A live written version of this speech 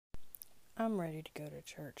I'm ready to go to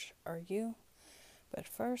church. Are you? But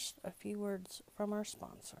first, a few words from our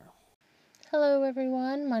sponsor. Hello,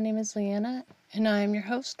 everyone. My name is Leanna, and I am your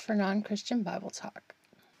host for Non-Christian Bible Talk.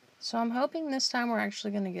 So I'm hoping this time we're actually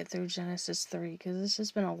going to get through Genesis 3, because this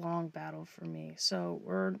has been a long battle for me. So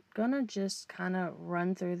we're going to just kind of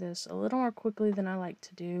run through this a little more quickly than I like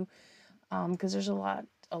to do, because there's a lot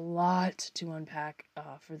to unpack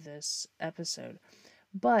for this episode.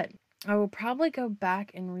 But I will probably go back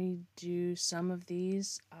and redo some of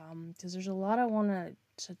these, because there's a lot I want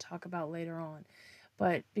to talk about later on.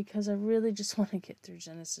 But because I really just want to get through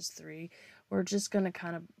Genesis 3, we're just going to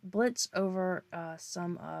kind of blitz over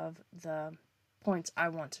some of the points I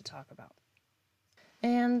want to talk about.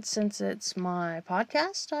 And since it's my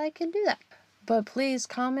podcast, I can do that. But please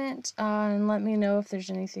comment and let me know if there's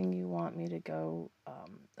anything you want me to go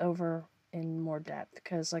over in more depth.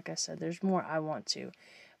 Because like I said, there's more I want to.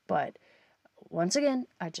 But once again,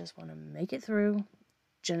 I just want to make it through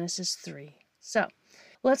Genesis 3. So,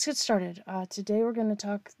 let's get started. Today we're going to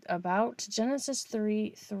talk about Genesis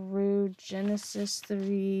 3 through Genesis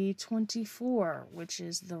 3:24, which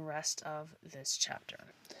is the rest of this chapter.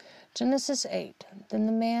 Genesis 8. Then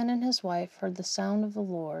the man and his wife heard the sound of the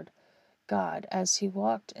Lord God as he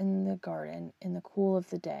walked in the garden in the cool of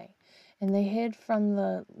the day, and they hid from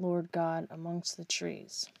the Lord God amongst the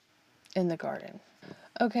trees in the garden.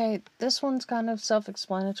 Okay, this one's kind of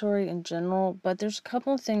self-explanatory in general, but there's a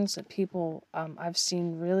couple of things that people I've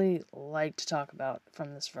seen really like to talk about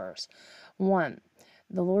from this verse. One,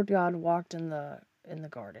 the Lord God walked in the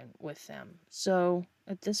garden with them. So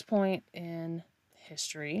at this point in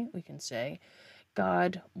history, we can say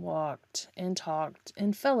God walked and talked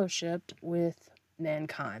and fellowshipped with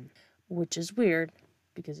mankind, which is weird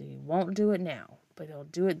because he won't do it now, but he'll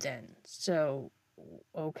do it then. So,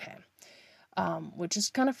 okay. Which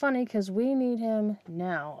is kind of funny because we need him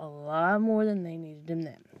now a lot more than they needed him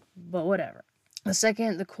then. But whatever. The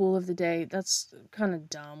second, the cool of the day, that's kind of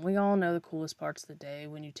dumb. We all know the coolest parts of the day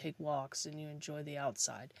when you take walks and you enjoy the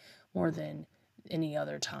outside more than any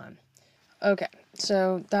other time. Okay,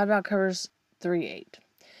 so that about covers 3:8.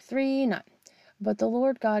 3:9. But the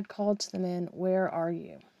Lord God called to the men, "Where are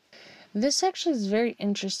you?" This actually is very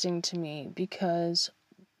interesting to me because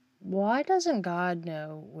why doesn't God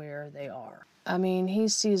know where they are? I mean, he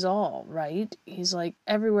sees all, right? He's like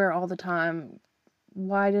everywhere all the time.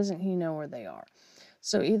 Why doesn't he know where they are?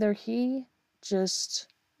 So either he just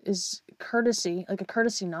is courtesy, like a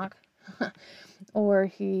courtesy knock, or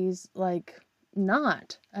he's like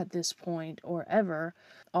not at this point or ever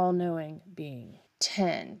all-knowing being.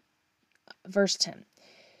 10, verse 10.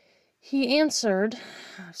 He answered,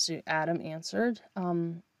 so Adam answered,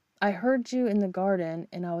 I heard you in the garden,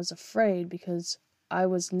 and I was afraid because I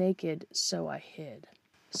was naked, so I hid.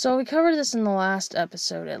 So we covered this in the last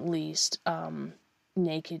episode, at least.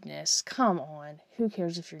 Nakedness. Come on. Who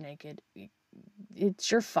cares if you're naked?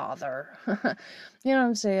 It's your father. You know what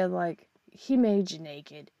I'm saying? Like, he made you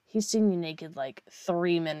naked. He's seen you naked like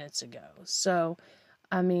 3 minutes ago. So,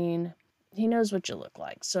 I mean, he knows what you look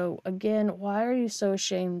like. So, again, why are you so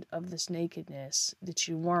ashamed of this nakedness that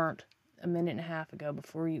you weren't a minute and a half ago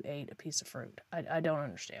before you ate a piece of fruit? I don't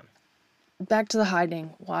understand. Back to the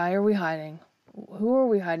hiding. Why are we hiding? Who are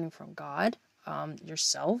we hiding from? God?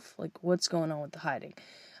 Yourself? Like, what's going on with the hiding?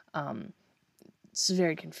 It's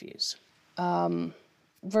very confused.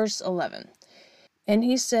 Verse 11. And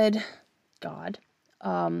he said, God,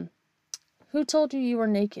 who told you you were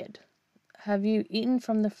naked? Have you eaten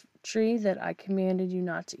from the tree that I commanded you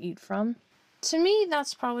not to eat from? To me,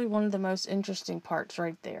 that's probably one of the most interesting parts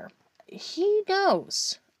right there. He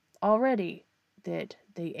knows already that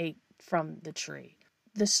they ate from the tree.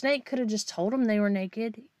 The snake could have just told them they were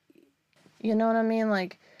naked. You know what I mean?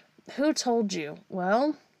 Like, who told you?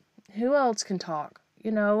 Well, who else can talk?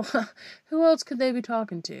 You know, who else could they be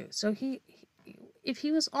talking to? So if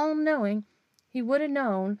he was all-knowing, he would have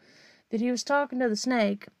known that he was talking to the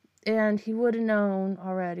snake, and he would have known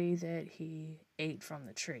already that he ate from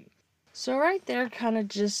the tree. So right there kind of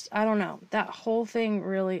just, I don't know, that whole thing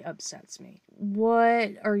really upsets me.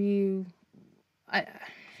 What are you...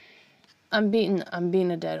 I'm beating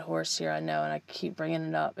a dead horse here, I know, and I keep bringing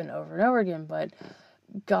it up and over again, but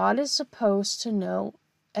God is supposed to know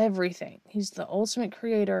everything. He's the ultimate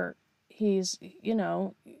creator. He's,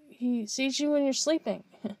 he sees you when you're sleeping.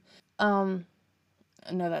 No,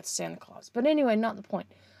 that's Santa Claus. But anyway, not the point.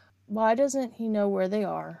 Why doesn't he know where they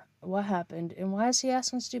are, what happened, and why is he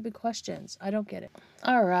asking stupid questions? I don't get it.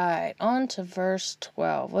 Alright, on to verse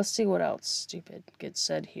 12. Let's see what else stupid gets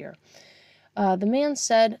said here. The man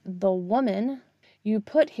said, the woman you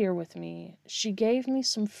put here with me, she gave me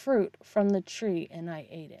some fruit from the tree, and I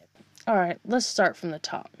ate it. All right, let's start from the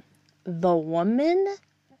top. The woman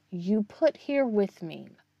you put here with me.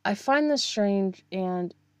 I find this strange,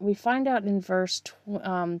 and we find out in verse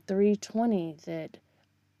 320 that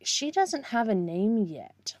she doesn't have a name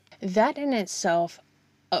yet. That in itself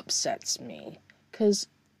upsets me, because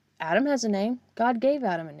Adam has a name. God gave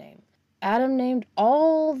Adam a name. Adam named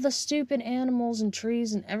all the stupid animals and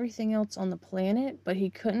trees and everything else on the planet, but he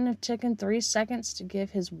couldn't have taken 3 seconds to give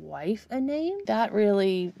his wife a name? That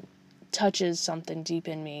really touches something deep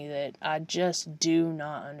in me that I just do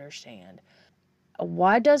not understand.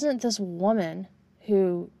 Why doesn't this woman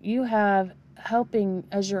who you have helping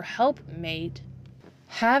as your helpmate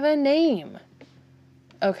have a name?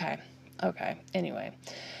 Okay. Anyway.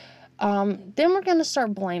 Then we're gonna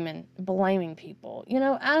start blaming people. You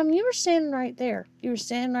know, Adam, you were standing right there. You were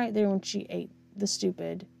standing right there when she ate the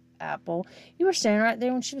stupid apple. You were standing right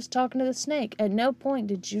there when she was talking to the snake. At no point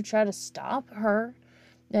did you try to stop her.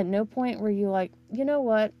 At no point were you like, you know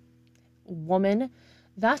what, woman,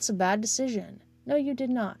 that's a bad decision. No, you did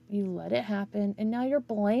not. You let it happen, and now you're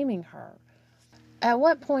blaming her. At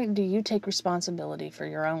what point do you take responsibility for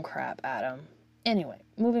your own crap, Adam? Anyway,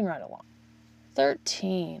 moving right along.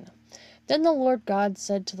 13. Then the Lord God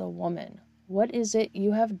said to the woman, "What is it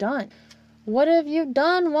you have done?" What have you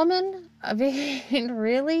done, woman? I mean,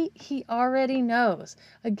 really? He already knows.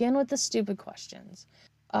 Again with the stupid questions.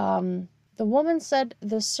 The woman said,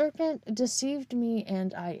 "The serpent deceived me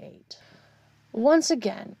and I ate." Once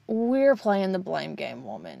again, we're playing the blame game,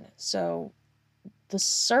 woman. So the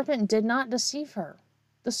serpent did not deceive her.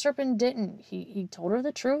 The serpent didn't. He told her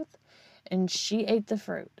the truth, and she ate the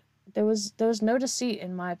fruit. There was no deceit,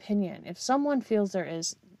 in my opinion. If someone feels there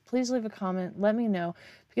is, please leave a comment. Let me know,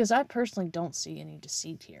 because I personally don't see any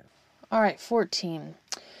deceit here. All right, 14.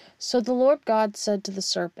 So the Lord God said to the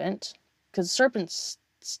serpent, because the serpent's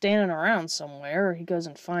standing around somewhere, or he goes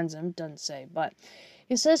and finds him, doesn't say, but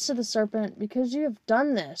he says to the serpent, "Because you have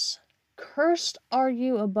done this, cursed are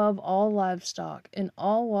you above all livestock and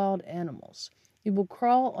all wild animals. You will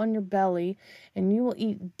crawl on your belly, and you will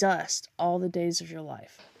eat dust all the days of your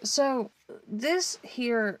life." So, this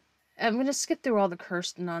here, I'm going to skip through all the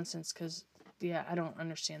cursed nonsense because, yeah, I don't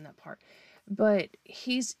understand that part. But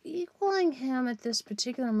he's equaling him at this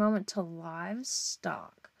particular moment to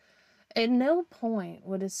livestock. At no point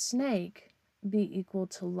would a snake be equal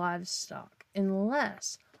to livestock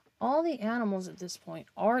unless all the animals at this point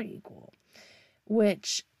are equal.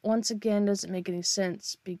 Which, once again, doesn't make any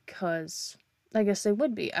sense because I guess they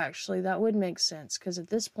would be, actually. That would make sense, because at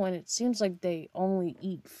this point it seems like they only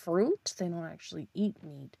eat fruit. They don't actually eat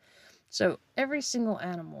meat. So every single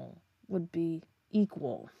animal would be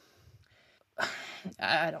equal.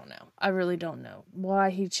 I don't know. I really don't know why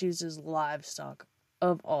he chooses livestock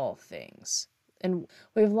of all things. And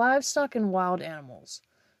we have livestock and wild animals.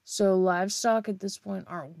 So livestock at this point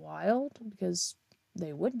aren't wild, because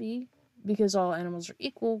they would be, because all animals are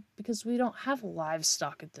equal, because we don't have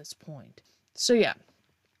livestock at this point. So yeah,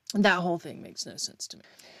 that whole thing makes no sense to me.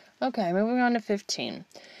 Okay, moving on to 15.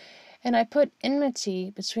 "And I put enmity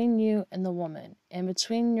between you and the woman, and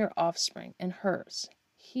between your offspring and hers.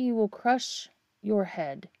 He will crush your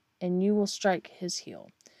head, and you will strike his heel."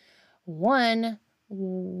 One,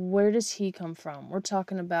 where does he come from? We're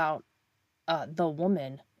talking about the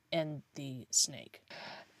woman and the snake.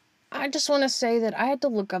 I just want to say that I had to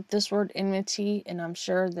look up this word enmity, and I'm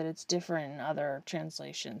sure that it's different in other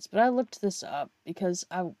translations. But I looked this up because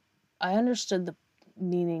I understood the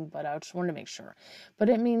meaning, but I just wanted to make sure. But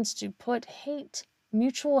it means to put hate,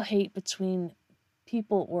 mutual hate between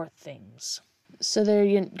people or things. So there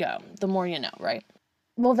you go. The more you know, right?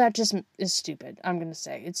 Well, that just is stupid. I'm going to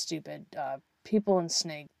say it's stupid. People and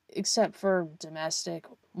snake, except for domestic,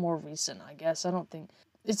 more recent, I guess. I don't think...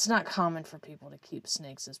 It's not common for people to keep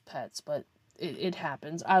snakes as pets, but it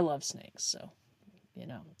happens. I love snakes, so, you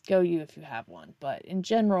know, go you if you have one. But in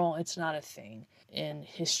general, it's not a thing in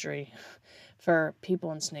history for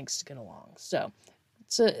people and snakes to get along. So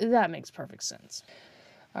that makes perfect sense.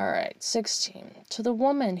 All right, 16. "To the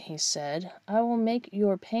woman, he said, I will make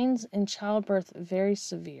your pains in childbirth very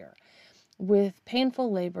severe. With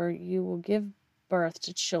painful labor, you will give birth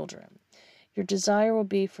to children. Your desire will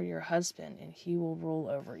be for your husband, and he will rule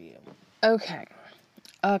over you." Okay,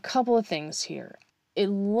 a couple of things here. It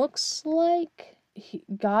looks like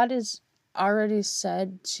God has already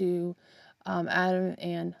said to Adam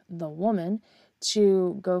and the woman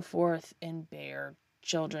to go forth and bear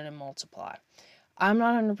children and multiply. I'm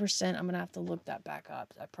not 100%. I'm going to have to look that back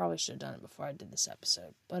up. I probably should have done it before I did this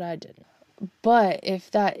episode, but I didn't. But if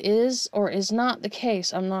that is or is not the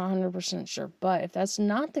case, I'm not 100% sure. But if that's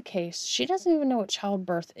not the case, she doesn't even know what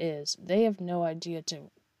childbirth is. They have no idea to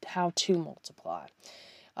how to multiply.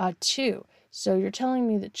 2, so you're telling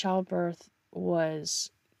me that childbirth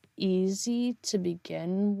was easy to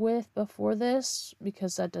begin with before this,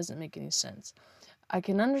 because that doesn't make any sense. I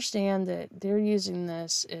can understand that they're using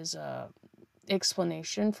this as a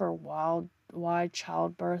explanation for why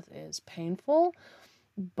childbirth is painful,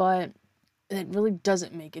 but it really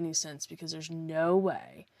doesn't make any sense, because there's no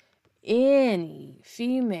way any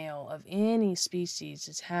female of any species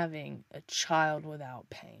is having a child without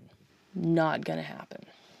pain. Not gonna happen.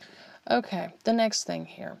 Okay, the next thing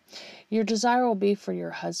here. Your desire will be for your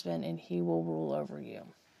husband, and he will rule over you.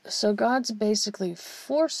 So God's basically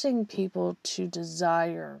forcing people to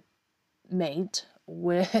desire mate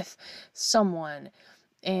with someone.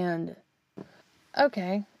 And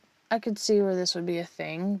okay, I could see where this would be a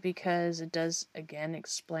thing, because it does again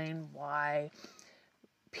explain why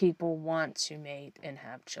people want to mate and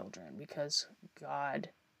have children, because God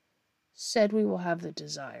said we will have the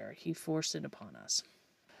desire. He forced it upon us.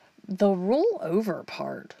 The rule over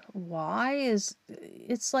part, why is,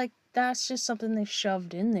 it's like that's just something they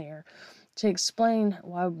shoved in there to explain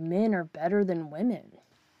why men are better than women.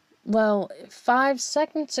 Well, 5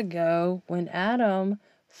 seconds ago, when Adam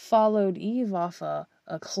followed Eve off a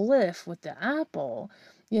cliff with the apple,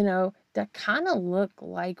 that kind of looked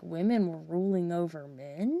like women were ruling over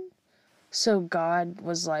men. So God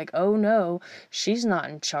was like, oh no, she's not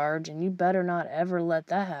in charge, and you better not ever let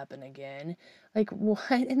that happen again. Like,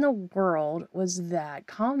 what in the world was that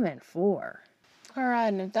comment for?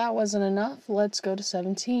 Alright, and if that wasn't enough, let's go to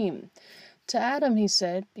 17. To Adam he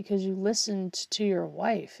said, because you listened to your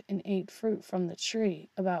wife and ate fruit from the tree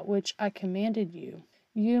about which I commanded you,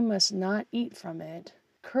 you must not eat from it.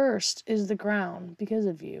 Cursed is the ground because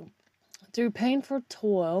of you. Through painful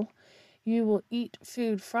toil, you will eat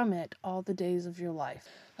food from it all the days of your life.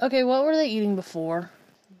 Okay, what were they eating before?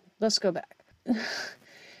 Let's go back.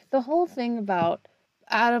 The whole thing about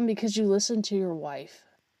Adam, because you listened to your wife.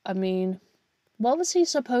 I mean, what was he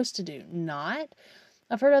supposed to do? Not?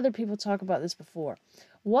 I've heard other people talk about this before.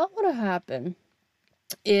 What would have happened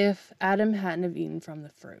if Adam hadn't have eaten from the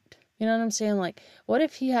fruit? You know what I'm saying? Like, what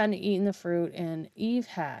if he hadn't eaten the fruit and Eve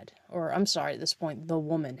had, or I'm sorry, at this point, the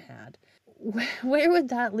woman had? Where would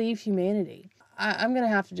that leave humanity? I'm going to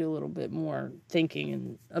have to do a little bit more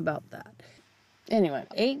thinking about that. Anyway,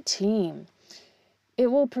 18. It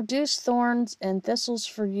will produce thorns and thistles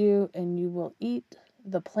for you, and you will eat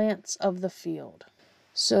the plants of the field.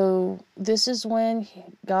 So this is when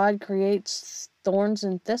God creates thorns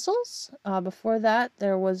and thistles. Before that,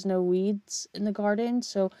 there was no weeds in the garden.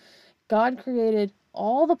 So God created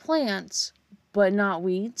all the plants, but not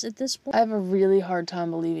weeds at this point. I have a really hard time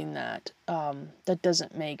believing that. That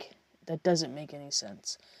doesn't make any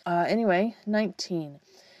sense. Anyway, 19.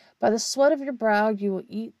 By the sweat of your brow you will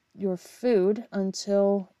eat your food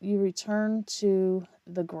until you return to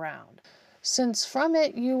the ground. Since from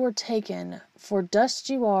it you were taken, for dust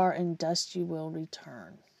you are, and dust you will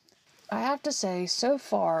return. I have to say, so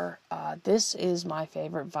far, this is my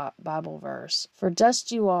favorite Bible verse. For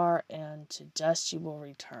dust you are, and to dust you will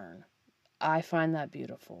return. I find that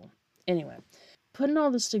beautiful. Anyway, putting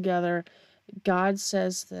all this together, God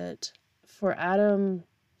says that for Adam's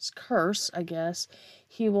curse, I guess,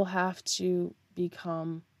 he will have to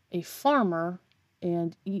become a farmer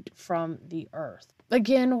and eat from the earth.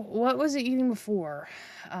 Again, what was he eating before?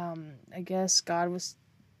 I guess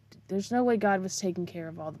there's no way God was taking care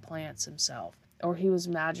of all the plants himself. Or he was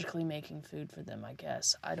magically making food for them, I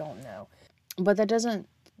guess. I don't know. But that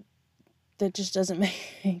just doesn't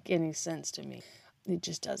make any sense to me. It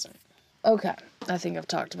just doesn't. Okay, I think I've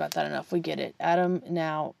talked about that enough. We get it. Adam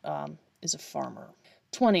now is a farmer.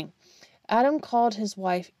 20. Adam called his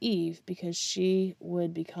wife Eve because she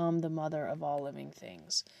would become the mother of all living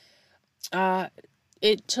things.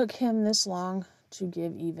 It took him this long to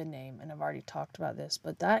give Eve a name, and I've already talked about this,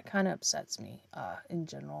 but that kind of upsets me in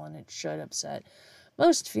general, and it should upset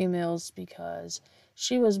most females, because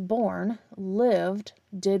she was born, lived,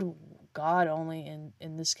 did God only,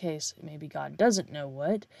 in this case, maybe God doesn't know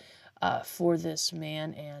what, for this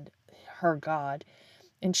man and her God,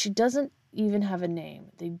 and she doesn't even have a name.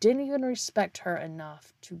 They didn't even respect her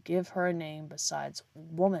enough to give her a name besides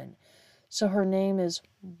woman. So her name is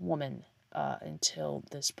Woman until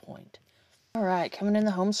this point. All right, coming in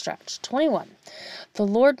the home stretch. 21. The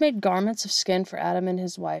Lord made garments of skin for Adam and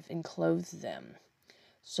his wife and clothed them.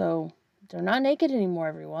 So they're not naked anymore,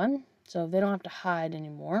 everyone. So they don't have to hide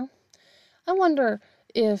anymore. I wonder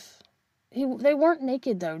if they weren't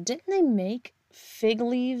naked, though. Didn't they make fig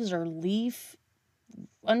leaves or leaf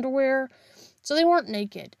underwear? So they weren't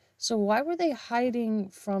naked. So why were they hiding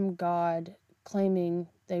from God, claiming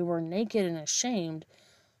they were naked and ashamed,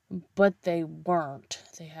 but they weren't.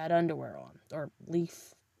 They had underwear on, or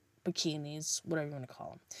leaf bikinis, whatever you want to call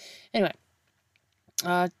them. Anyway,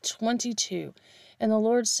 22. And the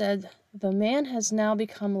Lord said, "The man has now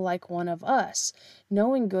become like one of us,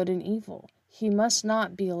 knowing good and evil. He must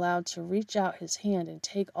not be allowed to reach out his hand and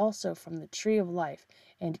take also from the tree of life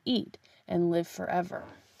and eat and live forever."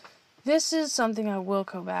 This is something I will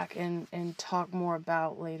go back and talk more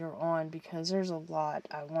about later on, because there's a lot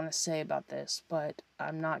I want to say about this, but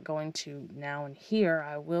I'm not going to now and here.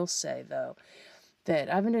 I will say, though,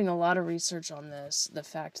 that I've been doing a lot of research on this. The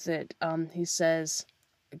fact that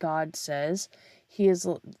God says he is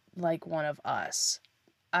like one of us.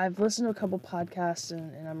 I've listened to a couple podcasts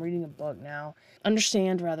and I'm reading a book now.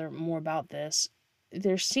 Understand rather more about this.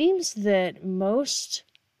 There seems that most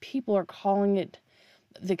people are calling it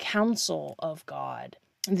the counsel of God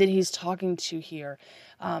that he's talking to here.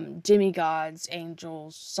 Demigods,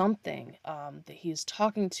 angels, something that he's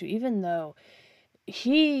talking to, even though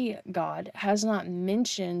God, has not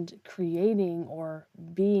mentioned creating or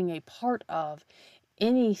being a part of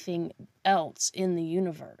anything else in the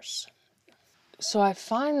universe. So I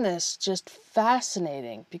find this just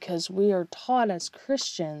fascinating, because we are taught as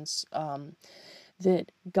Christians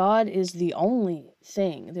that God is the only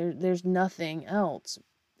thing. There's nothing else.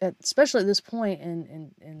 Especially at this point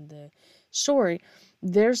in the story,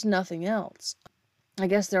 there's nothing else. I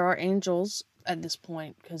guess there are angels at this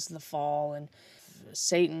point because of the fall, and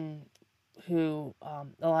Satan, who a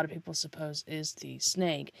lot of people suppose is the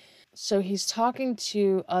snake. So he's talking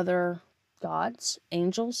to other gods,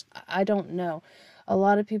 angels. I don't know. A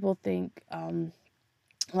lot of people think,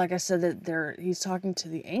 like I said, that he's talking to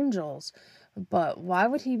the angels. But why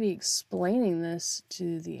would he be explaining this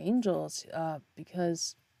to the angels?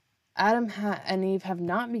 Because Adam and Eve have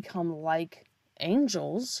not become like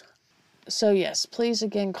angels. So yes, please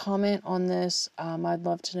again comment on this. I'd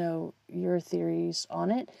love to know your theories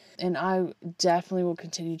on it. And I definitely will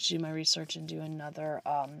continue to do my research and do another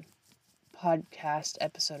podcast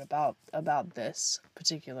episode about this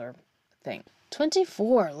particular thing.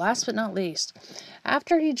 24, last but not least.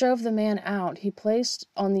 After he drove the man out, he placed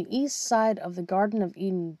on the east side of the Garden of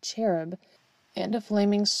Eden a cherub and a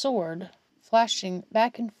flaming sword, flashing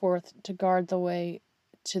back and forth to guard the way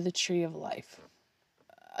to the tree of life.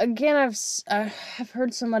 Again, I've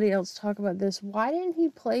heard somebody else talk about this. Why didn't he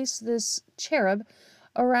place this cherub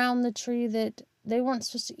around the tree that they weren't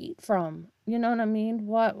supposed to eat from? You know what I mean?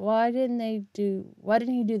 Why didn't he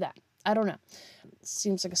do that? I don't know. It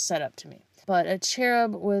seems like a setup to me. But a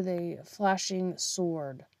cherub with a flashing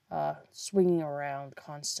sword, swinging around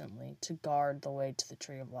constantly to guard the way to the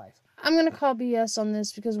tree of life. I'm gonna call BS on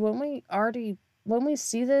this, because when we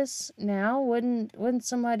see this now, wouldn't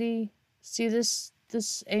somebody see this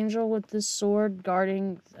angel with this sword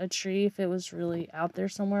guarding a tree if it was really out there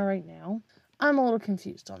somewhere right now? I'm a little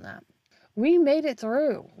confused on that. We made it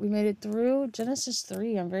through. We made it through Genesis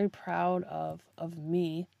 3. I'm very proud of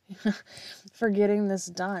me for getting this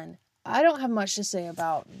done. I don't have much to say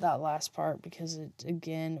about that last part, because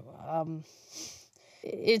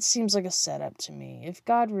it seems like a setup to me. If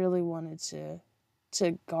God really wanted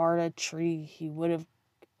to guard a tree, he would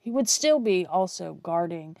still be also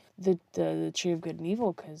guarding the tree of good and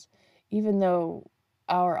evil, because even though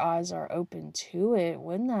our eyes are open to it,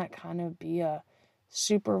 wouldn't that kind of be a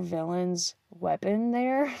super villain's weapon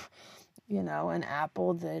there? An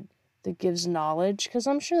apple that gives knowledge, because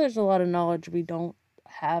I'm sure there's a lot of knowledge we don't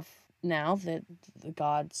have now that the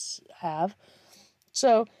gods have.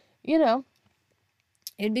 So,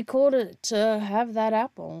 it'd be cool to have that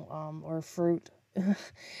apple or fruit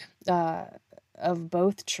of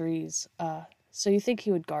both trees. So you think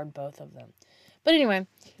he would guard both of them. But anyway,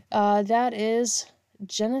 that is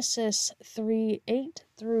Genesis 3:8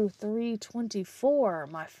 through 3:24,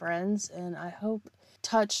 my friends. And I hope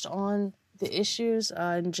touched on the issues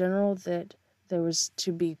in general that there was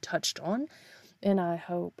to be touched on. And I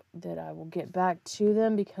hope that I will get back to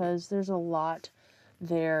them, because there's a lot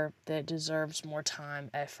there that deserves more time,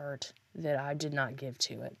 effort that I did not give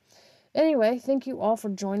to it. Anyway, thank you all for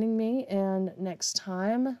joining me, and next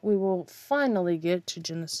time we will finally get to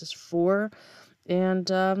Genesis 4 and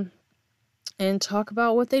talk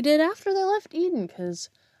about what they did after they left Eden, because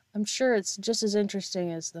I'm sure it's just as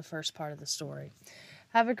interesting as the first part of the story.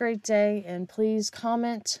 Have a great day, and please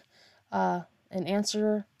comment and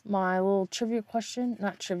answer my little trivia question.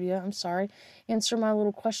 Not trivia, I'm sorry. Answer my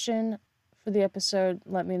little question for the episode.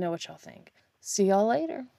 Let me know what y'all think. See y'all later.